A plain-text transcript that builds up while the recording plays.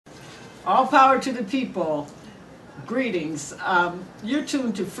All power to the people. Greetings. You're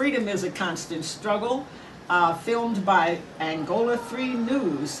tuned to Freedom is a Constant Struggle, filmed by Angola 3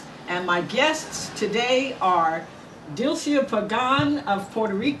 News. And my guests today are Dylcia Pagan of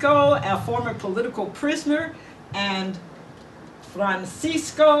Puerto Rico, a former political prisoner, and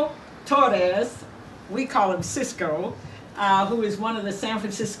Francisco Torres, we call him Cisco, who is one of the San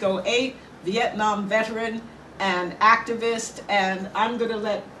Francisco 8, Vietnam veteran and activist. And I'm going to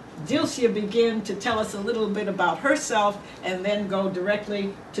let Dylcia begin to tell us a little bit about herself and then go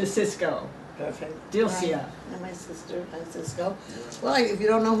directly to Cisco. Perfect. Dylcia. Hi. And my sister, Francisco. Well, if you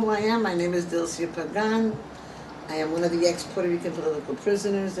don't know who I am, my name is Dylcia Pagan. I am one of the ex-Puerto Rican political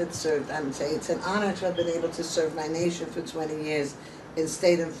prisoners that served. I would say it's an honor to have been able to serve my nation for 20 years in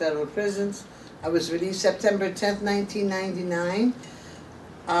state and federal prisons. I was released September 10th, 1999.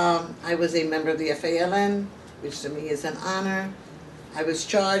 I was a member of the FALN, which to me is an honor. I was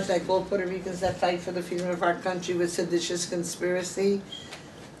charged, like all Puerto Ricans that fight for the freedom of our country, with seditious conspiracy.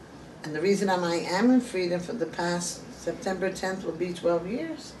 And the reason I am in freedom for the past September 10th will be 12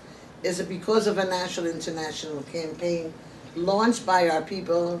 years is it because of a national international campaign launched by our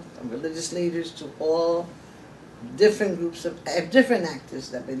people, from religious leaders to all different groups of different actors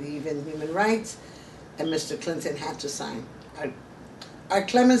that believe in human rights, and Mr. Clinton had to sign our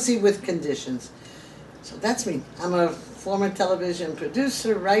clemency with conditions. So that's me. I'm a former television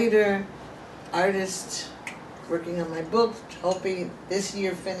producer, writer, artist, working on my book, hoping this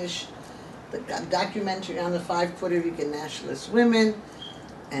year finish the documentary on the 5 Puerto Rican nationalist women.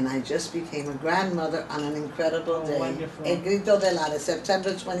 And I just became a grandmother on an incredible day. Wonderful. El Grito de la September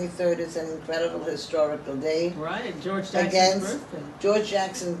 23rd is an incredible historical day. Right, George Jackson's birthday. George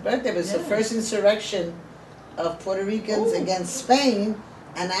Jackson's birthday. It was the first insurrection of Puerto Ricans against Spain,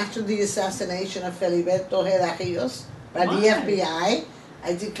 and after the assassination of Feliberto Herajillos by the FBI,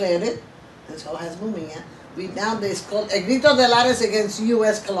 I declared it, and so has Mumia. It's called El Grito de Lares against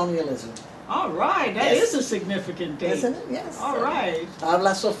U.S. colonialism. All right, that is a significant date. Isn't it? Yes. All right.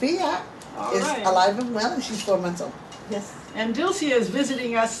 Paula Sofia is alive and well, and she's 4 months old. Yes. And Dylcia is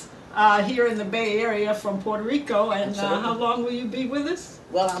visiting us here in the Bay Area from Puerto Rico. And how long will you be with us?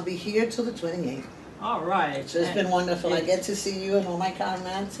 Well, I'll be here till the 28th. All right. So it's been wonderful. I get to see you and all my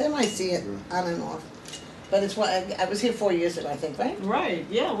comrades. I might see it on and off. But it's I was here 4 years ago, I think, right? Right.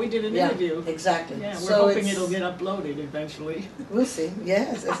 Yeah, we did an interview. Exactly. Yeah, we're hoping it'll get uploaded eventually. We'll see.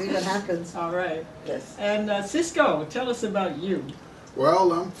 Yes, let's see what happens. All right. Yes. And Cisco, tell us about you.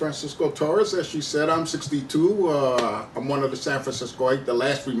 Well, I'm Francisco Torres. As she said, I'm 62. I'm one of the San Francisco 8, the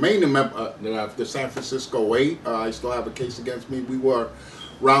last remaining member of the San Francisco 8. I still have a case against me. We were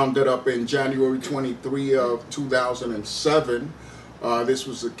rounded up in January 23 of 2007. This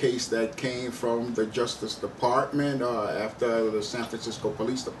was a case that came from the Justice Department after the San Francisco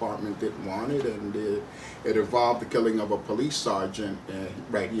Police Department didn't want it, and it involved the killing of a police sergeant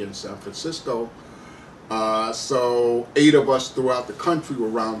right here in San Francisco. So 8 of us throughout the country were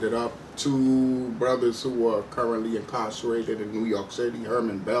rounded up. 2 brothers who are currently incarcerated in New York City,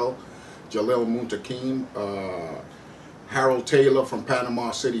 Herman Bell, Jalil Muntakim, Harold Taylor from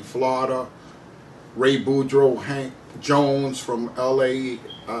Panama City, Florida, Ray Boudreaux, Hank Jones from LA here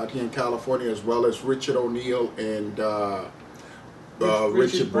in California, as well as Richard O'Neill and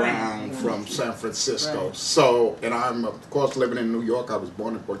Richard Brown from San Francisco. Right. So, and I'm of course living in New York. I was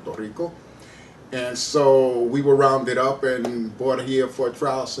born in Puerto Rico. And so we were rounded up and brought here for a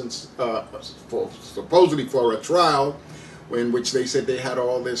trial, supposedly for a trial, in which they said they had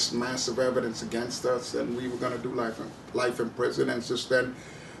all this massive evidence against us and we were going to do life in prison. And since then,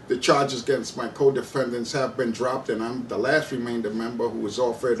 the charges against my co-defendants have been dropped, and I'm the last remainder member who was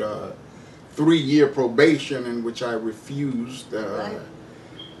offered a 3-year probation, in which I refused.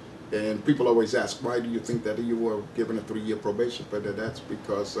 And people always ask, why do you think that you were given a 3-year probation? But that's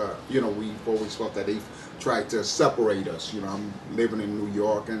because, you know, we've always felt that they've tried to separate us. You know, I'm living in New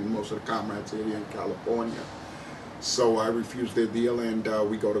York, and most of the comrades are here in California. So I refused their deal, and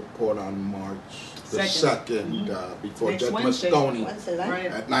we go to court on March the 2nd before Judge Moscone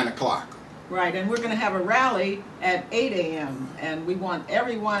at 9 o'clock. Right, and we're going to have a rally at 8 a.m. and we want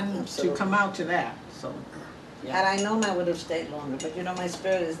everyone to come out to that. So, and I know I would have stayed longer, but you know my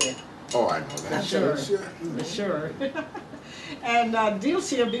spirit is there. Oh, I know that. Sure. And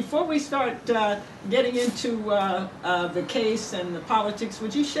Dylcia, before we start getting into the case and the politics,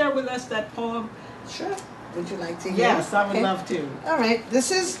 would you share with us that poem? Sure. Would you like to hear? Yes, I would love to. All right. This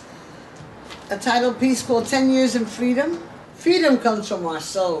is a title piece called 10 Years in Freedom. Freedom comes from our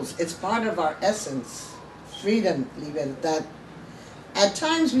souls. It's part of our essence. Freedom, libertad. At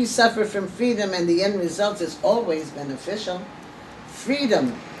times we suffer from freedom and the end result is always beneficial.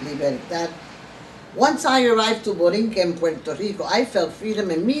 freedom, libertad. Once I arrived to Borinque in Puerto Rico, I felt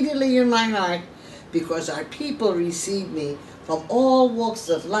freedom immediately in my heart because our people received me from all walks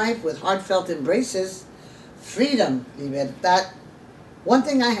of life with heartfelt embraces. Freedom, libertad. One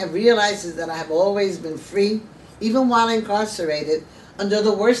thing I have realized is that I have always been free, even while incarcerated, under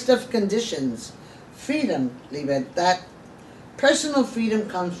the worst of conditions. Freedom, libertad. Personal freedom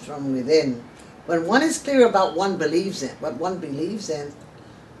comes from within. When one is clear about what one believes in,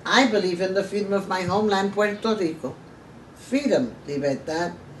 I believe in the freedom of my homeland, Puerto Rico. Freedom,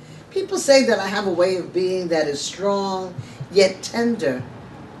 libertad. People say that I have a way of being that is strong, yet tender.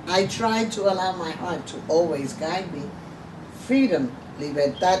 I try to allow my heart to always guide me. Freedom,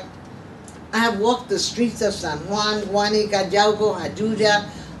 libertad. I have walked the streets of San Juan, Guanica, Yauco, Ayuya,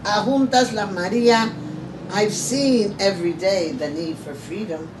 Ajuntas, La Maria. I've seen every day the need for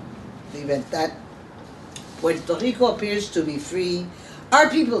freedom, libertad. Puerto Rico appears to be free. Our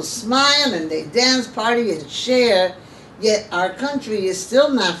people smile and they dance, party, and share, yet our country is still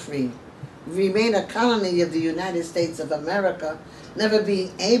not free. We remain a colony of the United States of America, never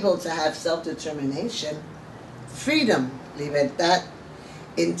being able to have self-determination. Freedom, libertad.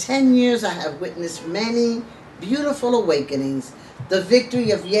 In 10 years, I have witnessed many beautiful awakenings. The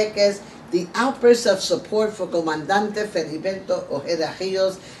victory of Vieques, the outburst of support for Comandante Feliberto Ojeda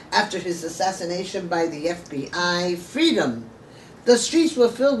Rios after his assassination by the FBI. Freedom. The streets were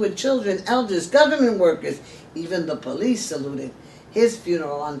filled with children, elders, government workers. Even the police saluted his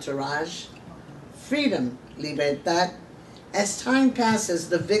funeral entourage. Freedom, libertad. As time passes,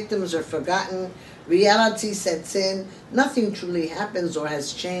 the victims are forgotten. Reality sets in. Nothing truly happens or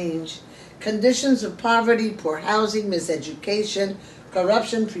has changed. Conditions of poverty, poor housing, miseducation,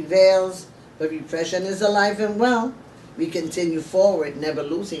 corruption prevails. But repression is alive and well. We continue forward, never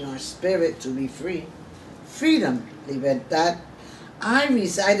losing our spirit to be free. Freedom, libertad. I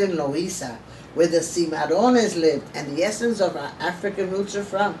reside in Loíza, where the Cimarrones lived and the essence of our African roots are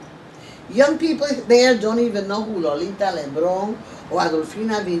from. Young people there don't even know who Lolita Lebrón or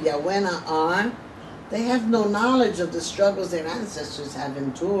Adolfina Villabuena are. They have no knowledge of the struggles their ancestors have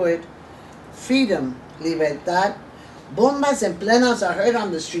endured. Freedom, libertad. Bombas and plenas are heard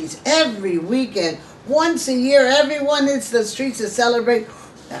on the streets every weekend. Once a year, everyone hits the streets to celebrate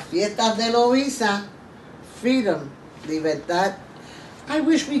La Fiesta de Loíza. Freedom, libertad. I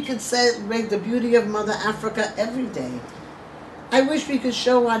wish we could celebrate the beauty of Mother Africa every day. I wish we could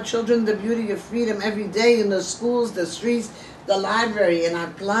show our children the beauty of freedom every day in the schools, the streets, the library, and our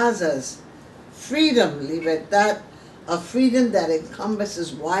plazas. Freedom, libertad, a freedom that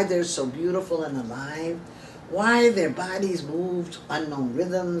encompasses why they're so beautiful and alive, why their bodies move to unknown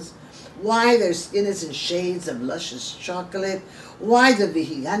rhythms, why their skin is in shades of luscious chocolate, why the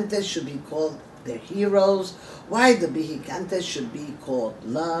vigilantes should be called their heroes, why the vigilantes should be called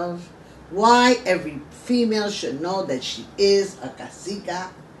love, why every female should know that she is a cacica,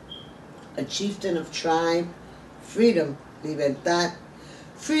 a chieftain of tribe. Freedom, libertad.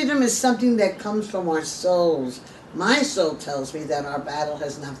 Freedom is something that comes from our souls. My soul tells me that our battle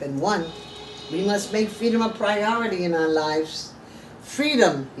has not been won. We must make freedom a priority in our lives.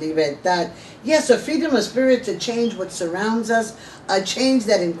 Freedom, libertad. Yes, a freedom of spirit to change what surrounds us, a change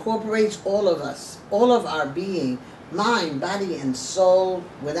that incorporates all of us, all of our being, mind, body, and soul,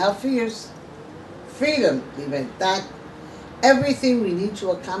 without fears. Freedom, libertad. Everything we need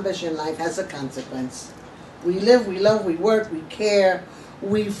to accomplish in life has a consequence. We live, we love, we work, we care.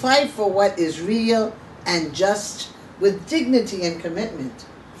 We fight for what is real and just with dignity and commitment.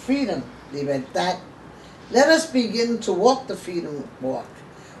 Freedom, libertad. Let us begin to walk the freedom walk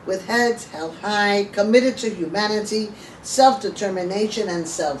with heads held high, committed to humanity, self-determination, and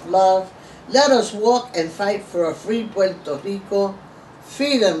self-love. Let us walk and fight for a free Puerto Rico.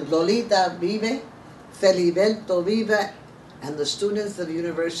 Freedom, Lolita vive, Feliberto vive, and the students of the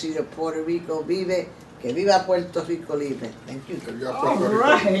University of Puerto Rico vive. Que viva Puerto Rico libre. Thank you. All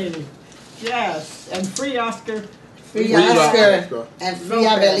right. Yes, and free Oscar. Free Oscar and free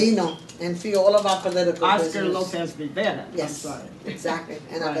Avelino and free all of our political Oscar prisoners. Lopez Rivera. Yes, I'm sorry. exactly.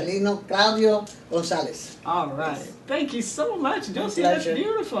 And Right. Avelino Claudio Gonzalez. All right. Yes. Thank you so much, Josie. That's Pleasure.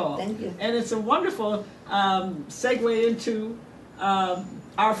 beautiful. Thank you. And it's a wonderful segue into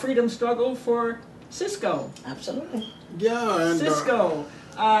our freedom struggle for Cisco. Absolutely. Yeah, and Cisco.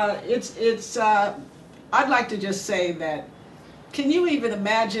 I'd like to just say that, can you even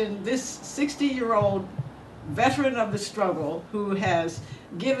imagine this 60-year-old veteran of the struggle who has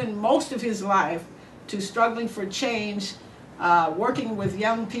given most of his life to struggling for change, working with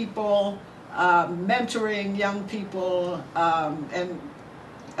young people, mentoring young people, and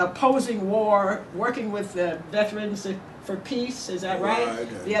opposing war, working with the veterans for Peace, is that right? Right.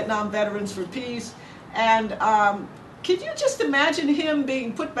 Vietnam Veterans for Peace. And can you just imagine him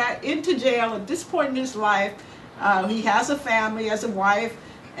being put back into jail at this point in his life? He has a family, has a wife,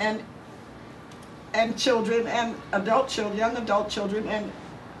 and children, and young adult children, and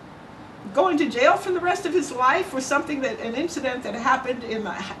going to jail for the rest of his life for something an incident that happened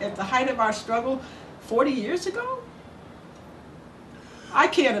at the height of our struggle 40 years ago? I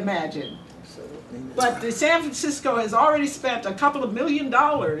can't imagine. Absolutely. But the San Francisco has already spent a couple of $1 million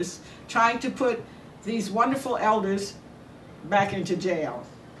trying to put these wonderful elders back into jail.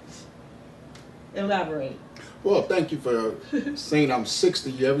 Elaborate. Well, thank you for saying I'm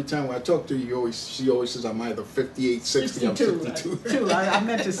 60. Every time I talk to you, she always says I'm either 58, 60, I'm 62. I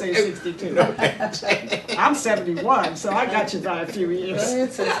meant to say 62. I'm 71, so I got you by a few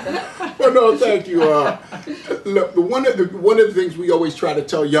years. Well, no, thank you. Look, one of the things we always try to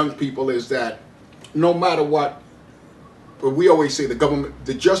tell young people is that no matter what, we always say the government,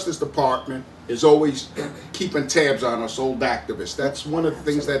 the Justice Department is always keeping tabs on us old activists. That's one of the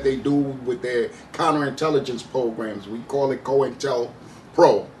things that they do with their counterintelligence programs. We call it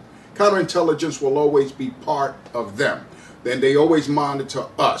COINTELPRO. Counterintelligence will always be part of them. Then they always monitor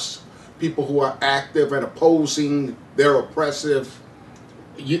us, people who are active and opposing their oppressive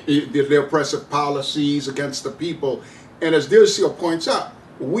policies against the people. And as Dylcia points out,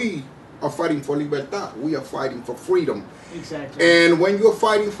 we are fighting for libertad. We are fighting for freedom. Exactly. And when you're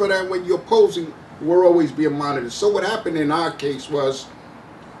fighting for that, when you're opposing, we're always being monitored. So what happened in our case was,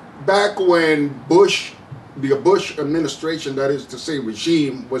 back when the Bush administration, that is to say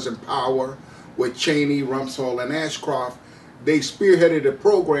regime, was in power with Cheney, Rumsfeld, and Ashcroft, they spearheaded a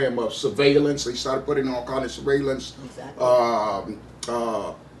program of surveillance. They started putting all kind of surveillance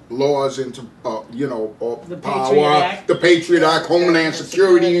laws into, The power. Patriot Act. The Patriot Act, Homeland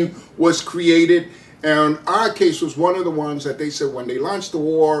Security was created. And our case was one of the ones that they said when they launched the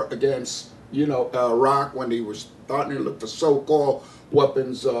war against, Iraq, when they were starting to look for so-called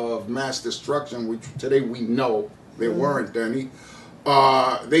weapons of mass destruction, which today we know there weren't any,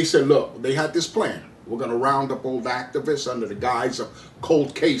 they said, look, they had this plan. We're going to round up old activists under the guise of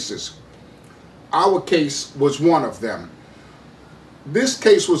cold cases. Our case was one of them. This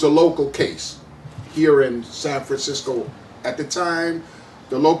case was a local case here in San Francisco. At the time,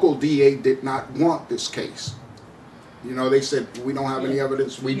 the local DA did not want this case. They said, we don't have any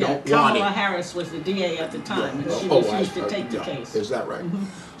evidence, we don't want it. Kamala Harris was the DA at the time, and she refused to take the case. Is that right?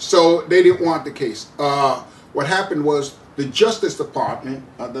 So they didn't want the case. What happened was the Justice Department,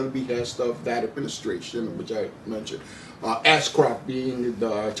 under the behest of that administration, which I mentioned, Ashcroft being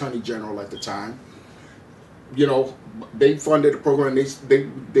the Attorney General at the time, they funded a program.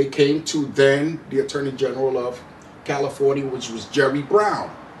 They came to then the Attorney General of California, which was Jerry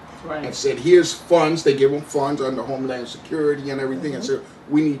Brown, and said, here's funds. They give them funds under Homeland Security and everything, and said,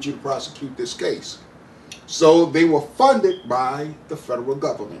 we need you to prosecute this case. So they were funded by the federal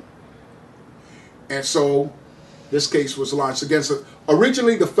government. And so this case was launched against it.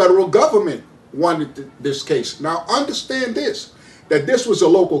 Originally, the federal government wanted this case. Now, understand this, that this was a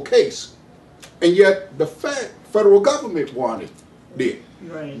local case, and yet the federal government wanted it.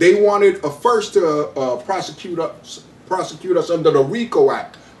 Right. They wanted first to prosecute us under the RICO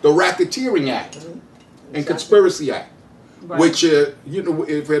Act, the Racketeering Act, and Conspiracy Act, which,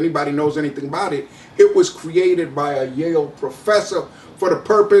 if anybody knows anything about it, it was created by a Yale professor for the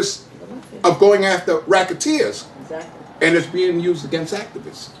purpose of going after racketeers. Exactly. And it's being used against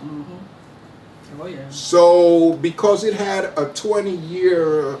activists. Oh, yeah. So because it had a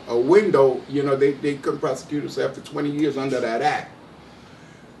 20-year window, they couldn't prosecute us after 20 years under that act.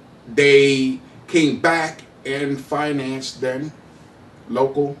 They came back and financed then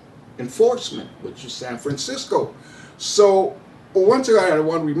local enforcement, which is San Francisco. So once again, I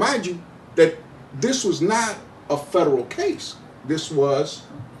want to remind you that this was not a federal case. This was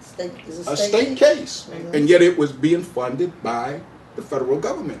a state case. And yet it was being funded by the federal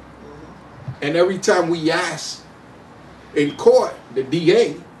government. And every time we ask in court, the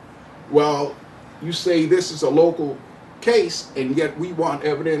DA, well, you say this is a local case, and yet we want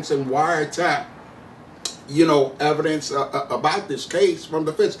evidence and wiretap, evidence about this case from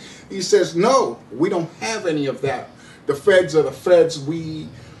the feds. He says, no, we don't have any of that. The feds are the feds. We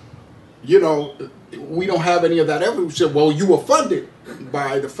don't have any of that evidence. We said, well, you were funded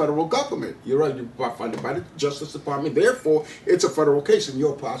by the federal government. You're right, you were funded by the Justice Department. Therefore, it's a federal case and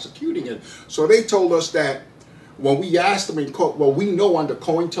you're prosecuting it. So they told us that when we asked them in court, well, we know under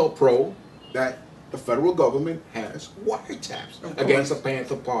COINTELPRO that the federal government has wiretaps against the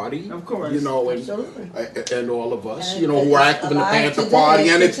Panther Party, Of course. you know, Absolutely. and all of us, And you know, who are active in the alive Panther today, Party,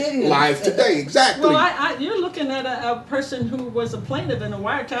 and it's continues. live today, exactly. Well, you're looking at a person who was a plaintiff in a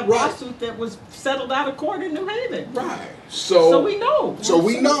wiretap Right. lawsuit that was settled out of court in New Haven. Right. So we know. So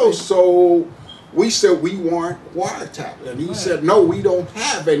we know. So we said we want wiretap, and he said no, we don't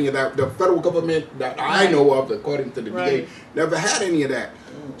have any of that. The federal government that I know of, according to the VA, never had any of that.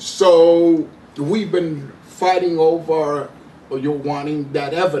 So we've been fighting over you're wanting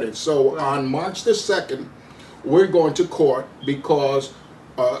that evidence. So on March the 2nd, we're going to court because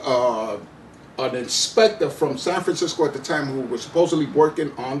an inspector from San Francisco at the time, who was supposedly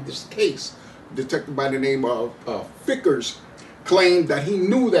working on this case, detective by the name of Fickers, claimed that he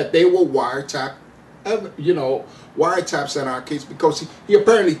knew that they were wiretaps in our case, because he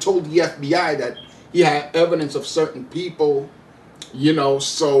apparently told the FBI that he had evidence of certain people, you know,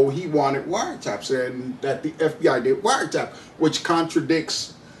 so he wanted wiretaps, and that the FBI did wiretap, which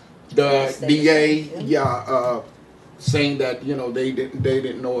contradicts the DA, saying that, you know, they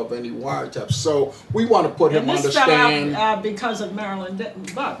didn't know of any wiretaps. So we want to put him on the stand. Fell out, because of Marilyn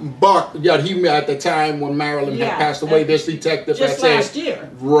Buck. Buck, he at the time when Marilyn had passed away, this detective had said, last year.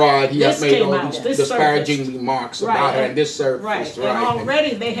 Right, he had made all out, these disparaging remarks about her, and this surfaced. Right, and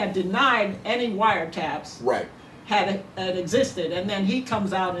already they had denied any wiretaps. Right. Had existed, and then he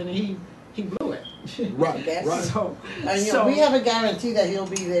comes out and he blew it. Right, right. So we have a guarantee that he'll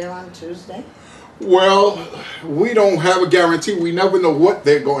be there on Tuesday? Well, we don't have a guarantee. We never know what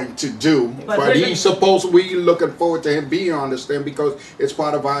they're going to do. But we're looking forward to him being on the stand, because it's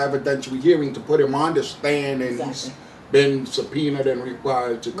part of our evidentiary hearing to put him on the stand, and he's been subpoenaed and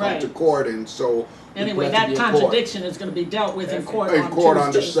required to come to court, and so anyway, that contradiction is going to be dealt with in court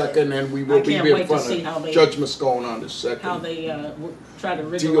on the 2nd, and we will be in front of Judge Muscone on the 2nd. How they try to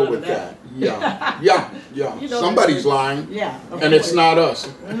wriggle deal out with of that. Yeah. You know, somebody's lying. Yeah, and it's not us.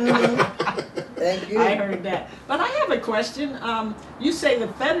 Thank you. I heard that. But I have a question. You say the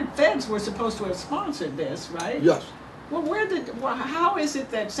feds were supposed to have sponsored this, right? Yes. Well, how is it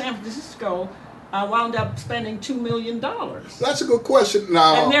that San Francisco wound up spending $2 million? That's a good question.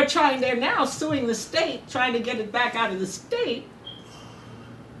 Now, and they're now suing the state, trying to get it back out of the state,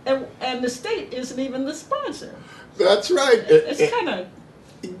 and the state isn't even the sponsor. That's right. It's kind of...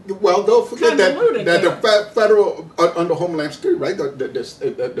 Well, don't forget that the federal, under Homeland Security, right,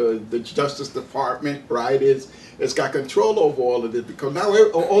 the Justice Department, right, it's got control over all of this, because now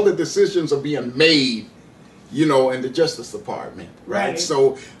all the decisions are being made, you know, in the Justice Department, right?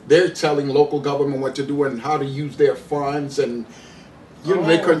 So they're telling local government what to do and how to use their funds, and you know,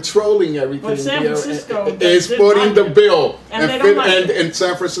 they're controlling everything. But San Francisco is footing the bill, and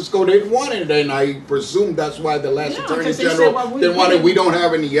San Francisco didn't want it, and I presume that's why the last Attorney General didn't want it. We don't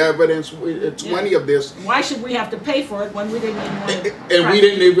have any evidence, 20 of this. Why should we have to pay for it when we didn't even want it? And we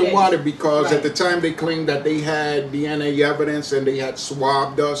didn't even want it, because at the time they claimed that they had DNA evidence and they had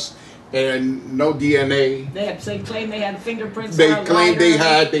swabbed us, and no DNA. They claimed they had fingerprints. They claimed they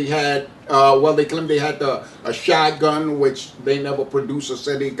had. They claimed they had a shotgun, which they never produced, or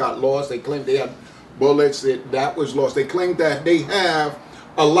said they got lost. They claimed they had bullets that was lost. They claimed that they have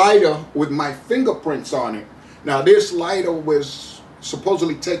a lighter with my fingerprints on it. Now, this lighter was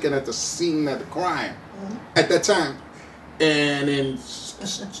supposedly taken at the scene of the crime at that time, and in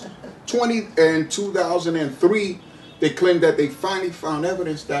 2003. They claimed that they finally found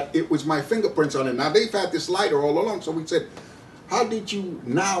evidence that it was my fingerprints on it. Now, they've had this lighter all along, so we said, how did you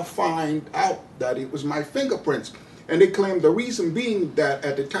now find out that it was my fingerprints? And they claimed the reason being that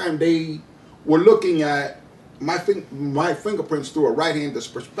at the time they were looking at my fingerprints through a right-hander's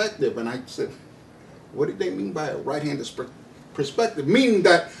perspective. And I said, what did they mean by a right-hander's perspective? Meaning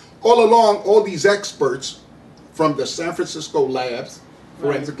that all along, all these experts from the San Francisco labs,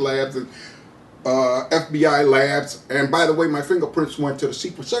 forensic labs, and FBI labs, and by the way, my fingerprints went to the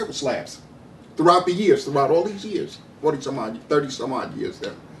Secret Service labs throughout all these years, 30 some odd years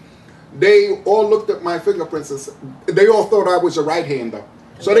there. They all looked at my fingerprints and they all thought I was a right-hander.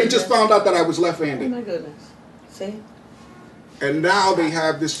 So they just found out that I was left-handed. Oh my goodness. See? And now they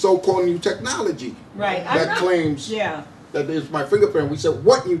have this so-called new technology that claims that it's my fingerprint. We said,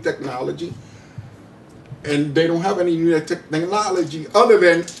 what new technology? And they don't have any new technology other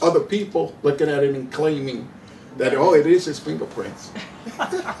than other people looking at it and claiming that, it is his fingerprints.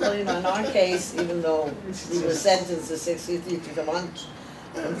 Well, you know, in our case, even though we were sentenced to 63 months,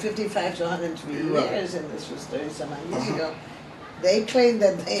 from 55 to 103 years, and this was 30-some odd years ago, they claimed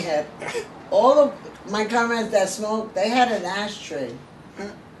that they had all of my comrades that smoked, they had an ashtray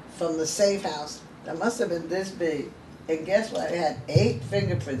from the safe house that must have been this big, And guess what? It had 8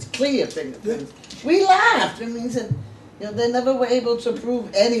 fingerprints, clear fingerprints. We laughed. I mean, said, you know, they never were able to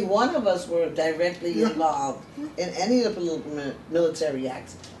prove any one of us were directly involved in any of the political military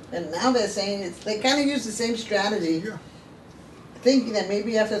acts. And now they're saying they kind of use the same strategy, thinking that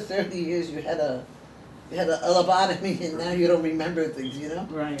maybe after 30 years you had a lobotomy and now you don't remember things, you know?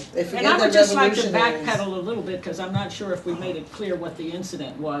 Right. They forget And I would their just like to revolutionaries. backpedal a little bit because I'm not sure if we made it clear what the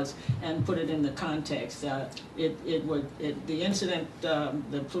incident was and put it in the context. The incident,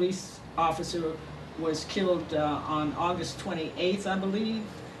 the police officer was killed on August 28th, I believe,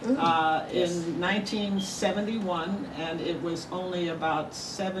 in 1971, and it was only about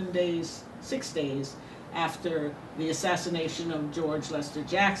 6 days after the assassination of George Lester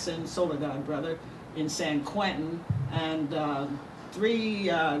Jackson, Solar God brother, in San Quentin, and 3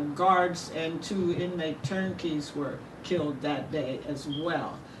 guards and 2 inmate turnkeys were killed that day as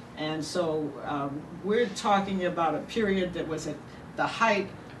well. And so we're talking about a period that was at the height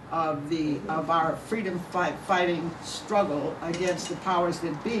of our freedom fighting struggle against the powers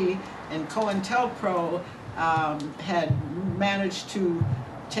that be, and COINTELPRO had managed to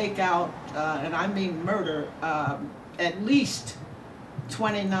take out, and I mean murder, at least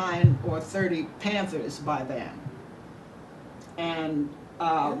 29 or 30 Panthers by then. And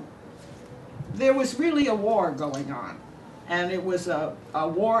there was really a war going on, and it was a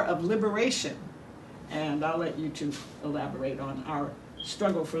war of liberation. And I'll let you two elaborate on our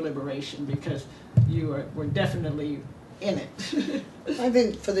struggle for liberation, because you were definitely in it. I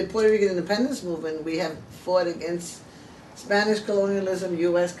think for the Puerto Rican independence movement, we have fought against Spanish colonialism,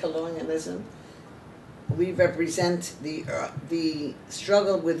 U.S. colonialism. We represent the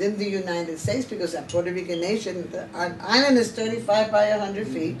struggle within the United States, because our Puerto Rican nation, our island is 35 by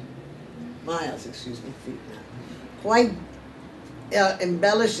 100 miles, feet now. Quite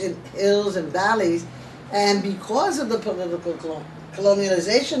embellished in hills and valleys, and because of the political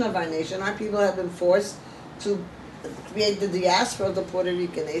colonialization of our nation, our people have been forced to create the diaspora of the Puerto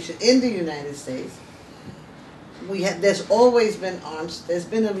Rican nation in the United States. There's always been arms. There's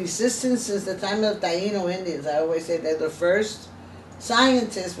been a resistance since the time of the Taino Indians. I always say that the first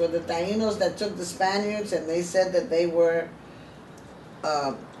scientists were the Tainos that took the Spaniards, and they said that they were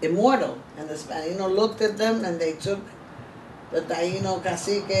immortal. And the Spaniards looked at them, and they took the Taino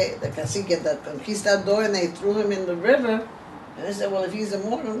the conquistador, and they threw him in the river. And they said, well, if he's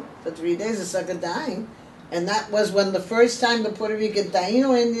immortal, for 3 days the sucker dying. And that was when the first time the Puerto Rican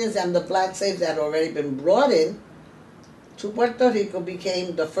Taino Indians and the black slaves that had already been brought in to Puerto Rico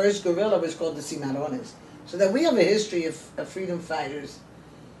became the first guerrilla, which was called the Cimarrones. So that we have a history of freedom fighters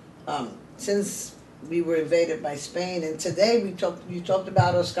since we were invaded by Spain. And today you talked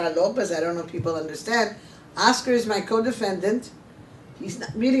about Oscar Lopez. I don't know if people understand. Oscar is my co-defendant. He's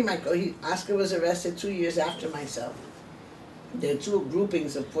not really Oscar was arrested 2 years after myself. There are 2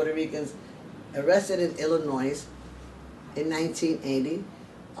 groupings of Puerto Ricans arrested in Illinois in 1980.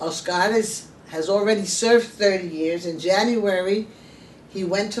 Oscar has already served 30 years. In January, he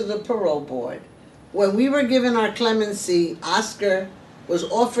went to the parole board. When we were given our clemency, Oscar was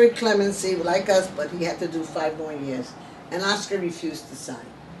offered clemency like us, but he had to do 5 more years. And Oscar refused to sign.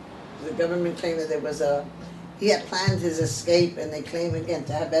 The government claimed that he had planned his escape, and they claim again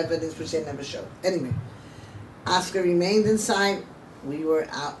to have evidence which they never showed. Anyway, Oscar remained inside. We were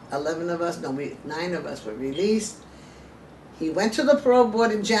out, 9 of us were released. He went to the parole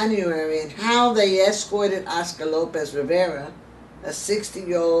board in January, and how they escorted Oscar Lopez Rivera, a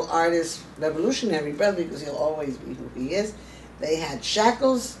 60-year-old artist, revolutionary brother, because he'll always be who he is. They had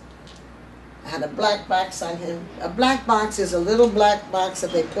shackles, had a black box on him. A black box is a little black box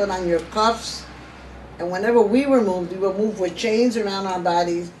that they put on your cuffs, and whenever we were moved with chains around our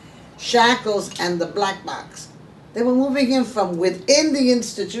bodies, shackles, and the black box. They were moving him from within the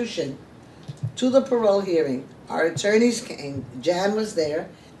institution to the parole hearing. Our attorneys came. Jan was there.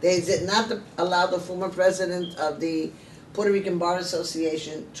 They did not allow the former president of the Puerto Rican Bar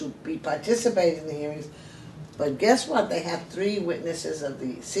Association to be participating in the hearings. But guess what? They had 3 witnesses of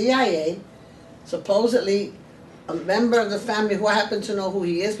the CIA, supposedly a member of the family who I happen to know who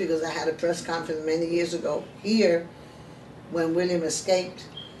he is because I had a press conference many years ago here when William escaped.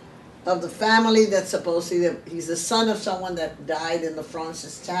 Of the family that supposedly he's the son of someone that died in the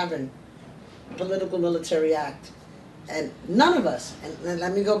Francis Tavern, political military act. And none of us, and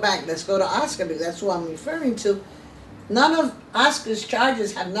let me go back, let's go to Oscar because that's who I'm referring to. None of Oscar's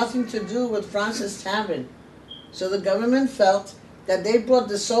charges have nothing to do with Francis Tavern. So the government felt that they brought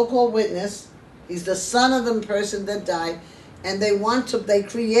the so-called witness, he's the son of the person that died, and they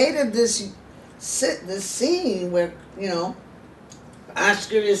created this scene where, you know,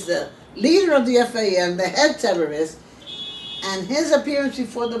 Oscar is the leader of the FAN, the head terrorist, And his appearance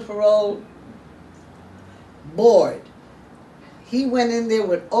before the parole board, he went in there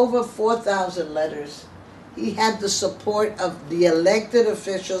with over 4,000 letters. He had the support of the elected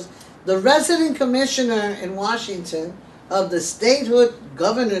officials. The resident commissioner in Washington of the statehood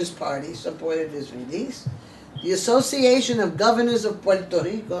governor's party supported his release. The Association of Governors of Puerto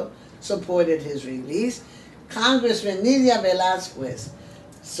Rico supported his release. Congressman Nidia Velázquez,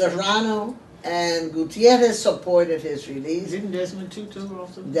 Serrano, and Gutierrez supported his release. Didn't Desmond Tutu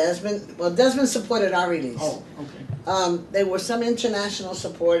also? Desmond supported our release. Oh, okay. There were some international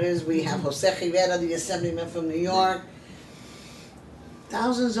supporters. We have Jose Rivera, the assemblyman from New York.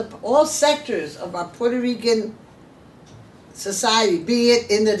 Thousands of, all sectors of our Puerto Rican society, be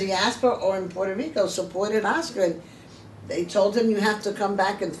it in the diaspora or in Puerto Rico, supported Oscar. And they told him, you have to come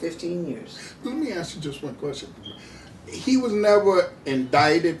back in 15 years. Let me ask you just one question. He was never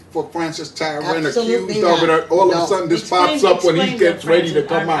indicted for Francis Tyrant, Absolutely accused of it. All of No. a sudden, this Explain- pops up when he explain gets that, ready to Francis.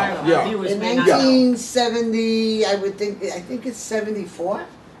 come Our out. Yeah. viewers In may not know. 1970, I think it's 74.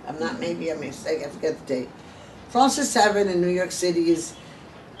 I'm not, maybe I'm mistaken, I forget the date. Francis Tavern in New York City is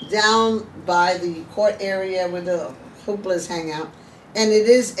down by the court area where the hooplas hang out. And it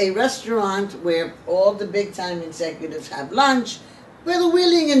is a restaurant where all the big time executives have lunch, where the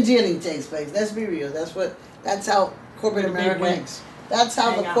wheeling and dealing takes place. Let's be real. That's how corporate The big America, wigs. that's how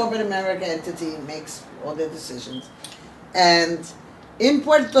the Hang out. corporate America entity makes all their decisions. And in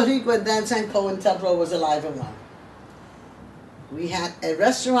Puerto Rico at that time, COINTELPRO was alive and well. We had a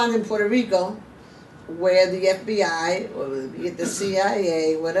restaurant in Puerto Rico where the FBI, or the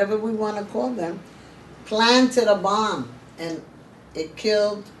CIA, whatever we want to call them, planted a bomb, and it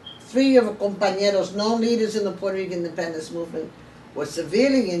killed 3 of our compañeros, known leaders in the Puerto Rican independence movement, were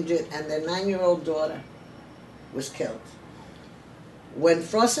severely injured, and their 9-year-old daughter was killed. When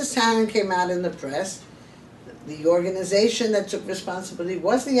Francis Tyrant came out in the press, the organization that took responsibility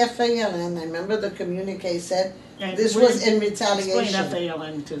was the FALN. I remember the communique said And this where was did- in retaliation. Explain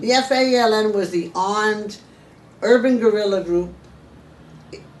FALN too. The FALN was the armed urban guerrilla group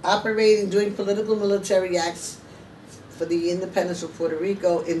operating, doing political military acts for the independence of Puerto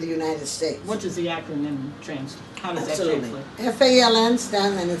Rico in the United States. What does the acronym how does Absolutely. that translate? FALN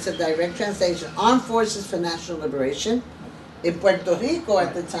stands, and it's a direct translation, Armed Forces for National Liberation. In Puerto Rico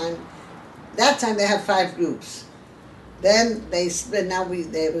at the time, that time they had 5 groups. Then they split,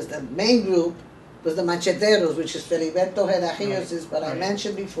 there was the main group, was the Macheteros, which is Feliberto Hedajillos, is what I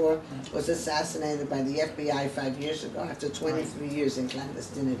mentioned before, was assassinated by the FBI 5 years ago after 23 years in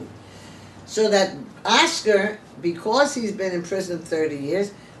clandestinity. So that Oscar, because he's been in prison 30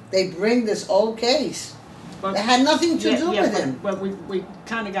 years, they bring this old case. But- That had nothing to do with him. But we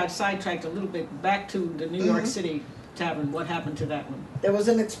kind of got sidetracked a little bit back to the New York City tavern. What happened to that one? There was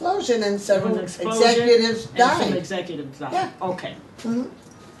an explosion and There several was an explosion executives and some died. executives died. Yeah. Okay. And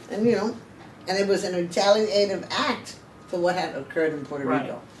and it was an retaliative act for what had occurred in Puerto Right.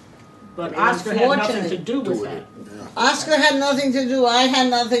 Rico. But And Oscar had nothing to unfortunately- do with Do that. it. Yeah. Oscar had nothing to do, I had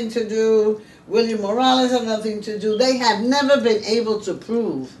nothing to do, William Morales had nothing to do. They have never been able to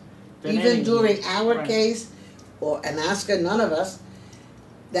prove, That even any- during our right. case, and Oscar, none of us,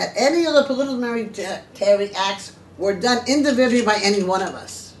 that any of the political military acts were done individually by any one of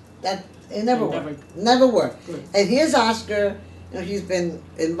us. That it never It worked. Never worked. Good. And here's Oscar, he's been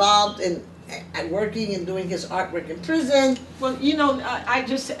involved in working and doing his artwork in prison. Well, I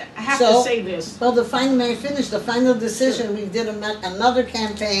just have So- to say this. Well, may I finish? The final decision, we did another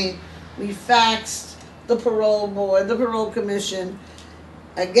campaign. We faxed the parole board, the parole commission.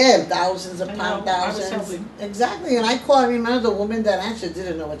 Again, thousands I upon know, I was thousands. helping. Exactly. And I remember the woman that answered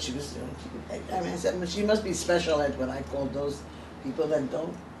didn't know what she was doing. I said, well, she must be special ed, what I called those people that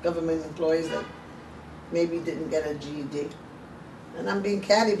don't, government employees that maybe didn't get a GED. And I'm being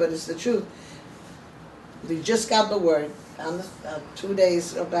catty, but it's the truth. We just got the word on 2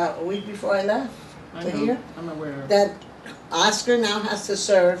 days, about a week before I left I to know, here, I'm aware of. that Oscar now has to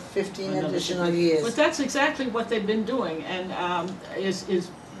serve 15 Another additional 15. years. But that's exactly what they've been doing, and is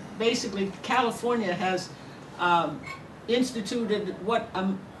basically California has instituted what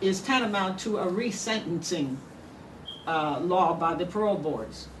is tantamount to a resentencing law by the parole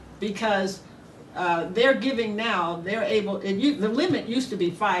boards, because they're giving now, they're able, the limit used to be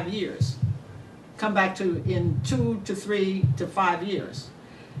 5 years, come back to in 2 to 3 to 5 years.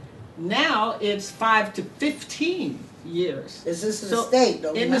 Now it's 5 to 15 years. This is So, a state,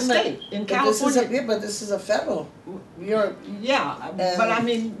 don't in the remember? state, in But this is California. but this is a federal. Yeah, but I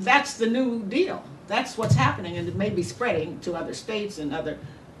mean, that's the new deal. That's what's happening, and it may be spreading to other states and other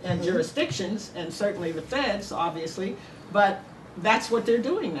jurisdictions, and certainly the feds, obviously. But that's what they're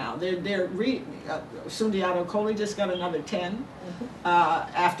doing now. Sundiata Acoli just got another 10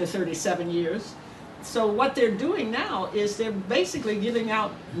 after 37 years. So what they're doing now is they're basically giving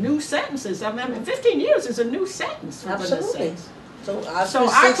out new sentences. I mean, 15 years is a new sentence, for goodness sakes. So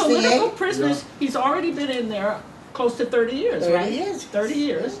our political prisoners, he's already been in there close to 30 years, 30 right? years. 30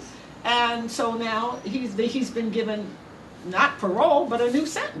 years. Yes. And so now he's been given not parole, but a new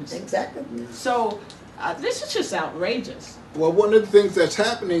sentence. Exactly. So this is just outrageous. Well, one of the things that's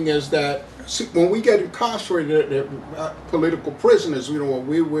happening is that when we get incarcerated, political prisoners, you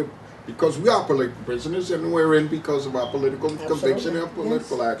know, because we are political prisoners and we're in because of our political conviction and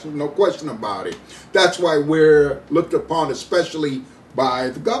political action, no question about it. That's why we're looked upon, especially by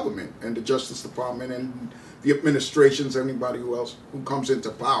the government and the Justice Department and the administrations, anybody else who comes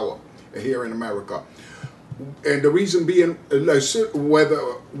into power here in America. And the reason being, whether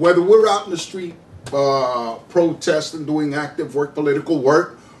we're out in the street protesting, doing active work, political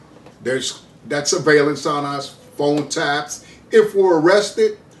work, there's that surveillance on us, phone taps. If we're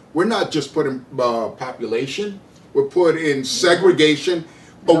arrested, we're not just put in population, we're put in segregation.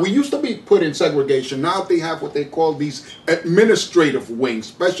 But we used to be put in segregation. Now they have what they call these administrative wings,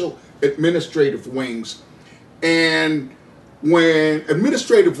 special administrative wings. And when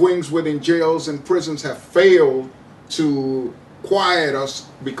administrative wings within jails and prisons have failed to quiet us,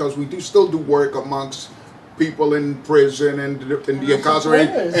 because we still do work amongst people in prison and the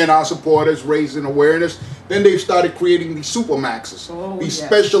incarcerated and our supporters, raising awareness, then they've started creating these supermaxes, these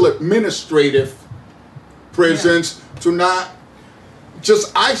special administrative prisons to not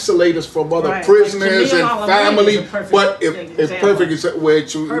just isolate us from other prisoners and family, but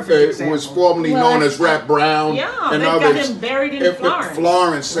which was formerly known as Rat Brown and others. Got him buried in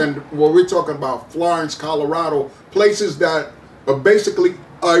Florence, and what we're talking about, Florence, Colorado, places that basically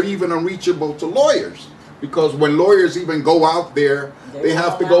are even unreachable to lawyers. Because when lawyers even go out there, they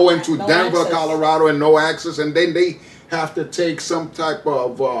have to go into Denver, Colorado, and no access, and then they have to take some type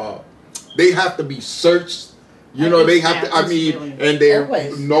of, they have to be searched. You know, they have to, I mean, and their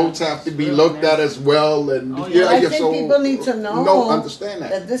notes have to be looked at as well. And I think people need to know understand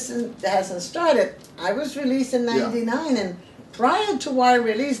that this hasn't started. I was released in '99, and prior to our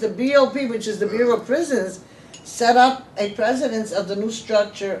release, the BOP, which is the Bureau of Prisons, set up a precedence of the new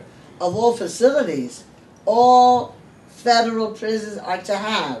structure of all facilities. All federal prisons are to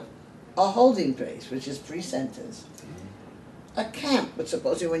have a holding place, which is pre-sentence. A camp, but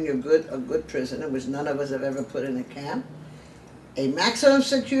supposedly when you're a good prisoner, which none of us have ever put in a camp, a maximum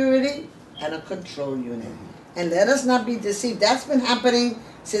security, and a control unit. And let us not be deceived. That's been happening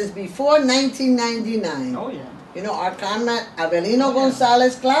since before 1999. Oh, yeah. You know, our comrade Avelino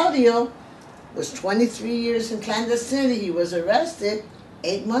Gonzalez Claudio was 23 years in clandestinity. He was arrested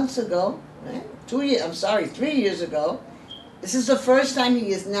 8 months ago, right? 3 years ago. This is the first time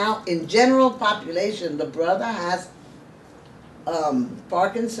he is now in general population. The brother has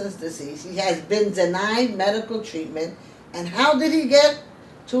Parkinson's disease. He has been denied medical treatment. And how did he get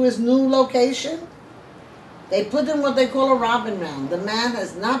to his new location? They put him what they call a robin round. The man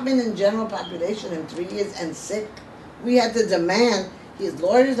has not been in general population in 3 years and sick. We had to demand, his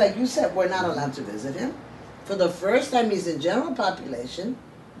lawyers, like you said, were not allowed to visit him. For the first time, he's in general population.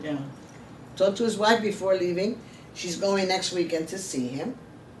 Yeah. Talked to his wife before leaving. She's going next weekend to see him.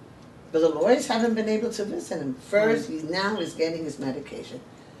 But the lawyers haven't been able to visit him. First, he now is getting his medication.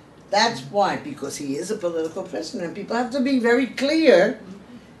 That's why, because he is a political prisoner. And people have to be very clear.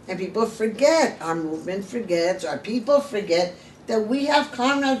 And people forget, our movement forgets, our people forget that we have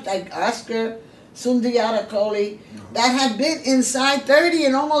comrades like Oscar Sundiata Acoli that have been inside 30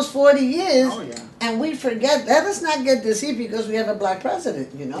 and almost 40 years. Oh, yeah. And we forget. Let us not get deceived because we have a black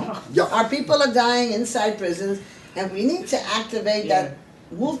president, you know. Yeah. Our people are dying inside prisons, and we need to activate that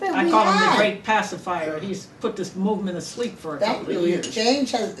movement. I call him the great pacifier. He's put this movement asleep for a couple of years.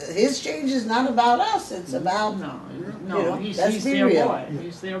 His change is not about us. It's about he's let's be their real. boy.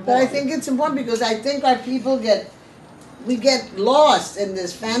 He's their boy. But I think it's important because I think our people get lost in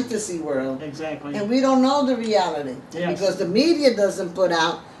this fantasy world. Exactly. And we don't know the reality. Yes. Because the media doesn't put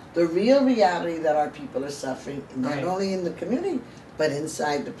out the real reality that our people are suffering, not only in the community, but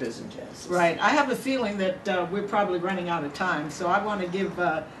inside the prison jails. Right. I have a feeling that we're probably running out of time, so I want to give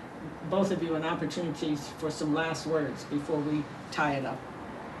both of you an opportunity for some last words before we tie it up.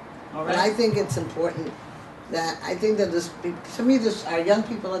 All right? But I think it's important that, to me, our young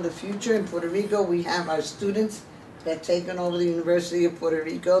people are the future. In Puerto Rico, we have our students that have taken over the University of Puerto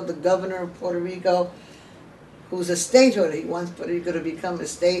Rico, the governor of Puerto Rico, who's a statehood. He wants Puerto Rico to become a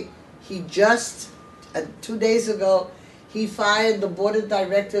state. He just, 2 days ago, he fired the board of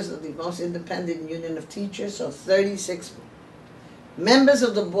directors of the most independent union of teachers, so 36 Members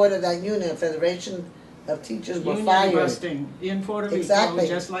of the board of that union, Federation of Teachers, were Union fired. busting in Puerto Rico, Exactly.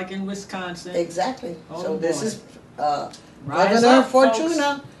 just like in Wisconsin. Exactly. Oh, So this boy. is Rise Governor up, folks.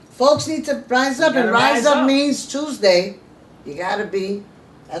 Fortuna. Folks need to rise up, You and gotta rise rise up up. means Tuesday. You gotta be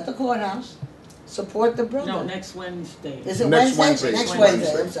at the courthouse. Support the brother. No, next Wednesday. Is it Next Wednesday? Wednesday. Next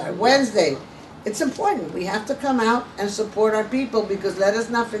Wednesday. Wednesday. I'm sorry. Wednesday. It's important. We have to come out and support our people, because let us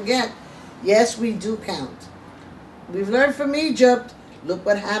not forget, yes, we do count. We've learned from Egypt. Look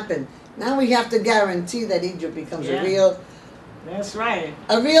what happened. Now we have to guarantee that Egypt becomes Yeah. That's right.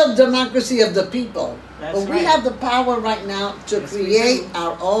 a real democracy of the people. That's But we right. have the power right now to Yes, we create do.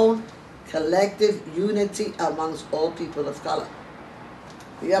 our own collective unity amongst all people of color.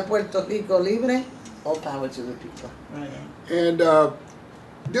 Viva Puerto Rico libre, all power to the people. Right. And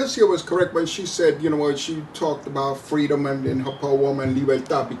Dylcia was correct when she said, you know, when she talked about freedom and in her poem and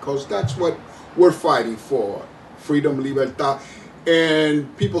libertad, because that's what we're fighting for, freedom, libertad.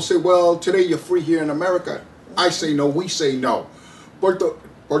 And people say, well, today you're free here in America. I say no, we say no. Puerto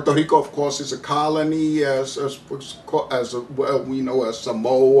Rico, of course, is a colony, as well, we know, as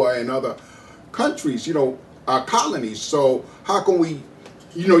Samoa and other countries, you know, are colonies. So how can we,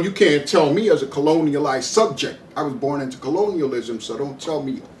 you know, you can't tell me as a colonialized subject. I was born into colonialism, so don't tell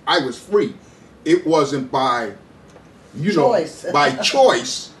me I was free. It wasn't by, you know, Choice. by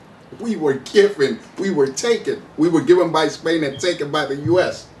choice. We were given, we were taken. We were given by Spain and taken by the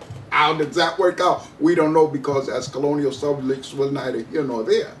U.S. How does that work out? We don't know, because as colonial subjects was neither here nor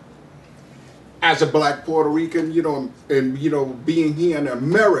there. As a black Puerto Rican, you know, and, you know, being here in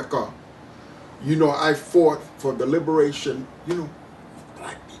America, you know, I fought for the liberation, you know, of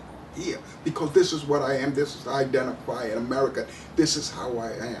black people here. Because this is what I am. This is how I identify in America. This is how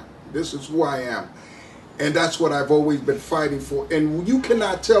I am. This is who I am. And that's what I've always been fighting for. And you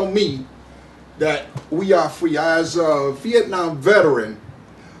cannot tell me that we are free. As a Vietnam veteran,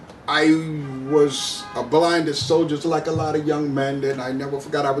 I was a blinded soldier, just like a lot of young men, and I never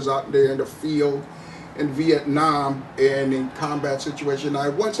forgot I was out there in the field in Vietnam and in combat situation. I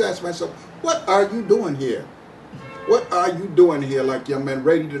once asked myself, what are you doing here? What are you doing here, like young men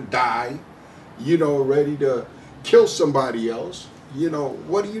ready to die, you know, ready to kill somebody else? You know,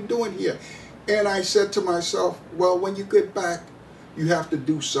 what are you doing here? And I said to myself, well, when you get back, you have to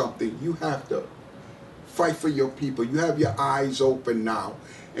do something. You have to fight for your people. You have your eyes open now.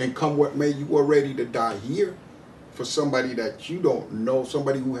 And come what may, you are ready to die here for somebody that you don't know,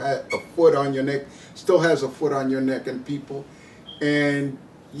 somebody who had a foot on your neck, still has a foot on your neck, and people. And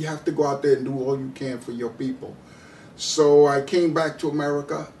you have to go out there and do all you can for your people. So I came back to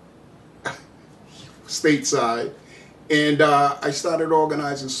America, stateside, and I started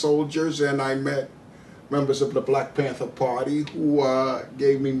organizing soldiers, and I met members of the Black Panther Party who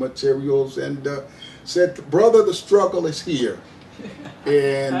gave me materials and said, brother, the struggle is here.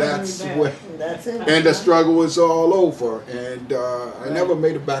 And that's what, That's it. and the struggle is all over. And I never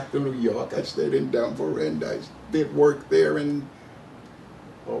made it back to New York. I stayed in Denver, and I did work there, and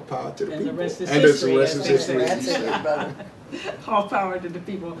all power to the And the people. rest is And history, the rest as is they history. That's it, brother. All power to the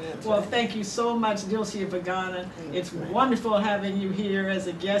people. That's Well, right. thank you so much, Dylcia Pagan. It's right. wonderful having you here as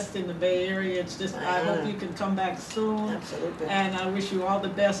a guest in the Bay Area. It's just, I hope you can come back soon. Absolutely. And I wish you all the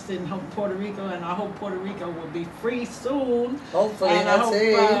best in Puerto Rico, and I hope Puerto Rico will be free soon. Hopefully, And I that's hope,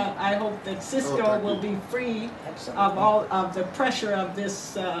 it. I hope that Cisco thank will you. be free Absolutely. of all of the pressure of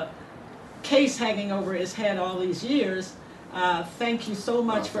this case hanging over his head all these years. Thank you so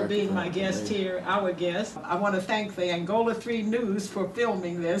much for thank you being for my having guest me. here, our guest. I want to thank the Angola 3 News for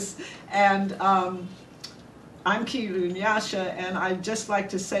filming this. And I'm Kiilu, Nyasha, and I'd just like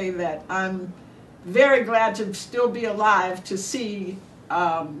to say that I'm very glad to still be alive to see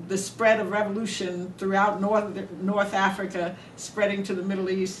the spread of revolution throughout North Africa, spreading to the Middle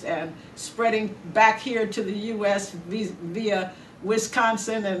East, and spreading back here to the U.S. via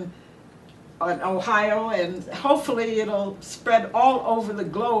Wisconsin and Ohio, and hopefully it'll spread all over the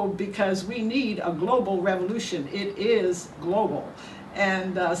globe, because we need a global revolution. It is global.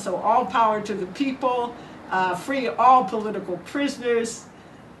 And so all power to the people, free all political prisoners,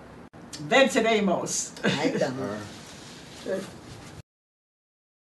 vented Amos. Ahí estamos. All right. Good.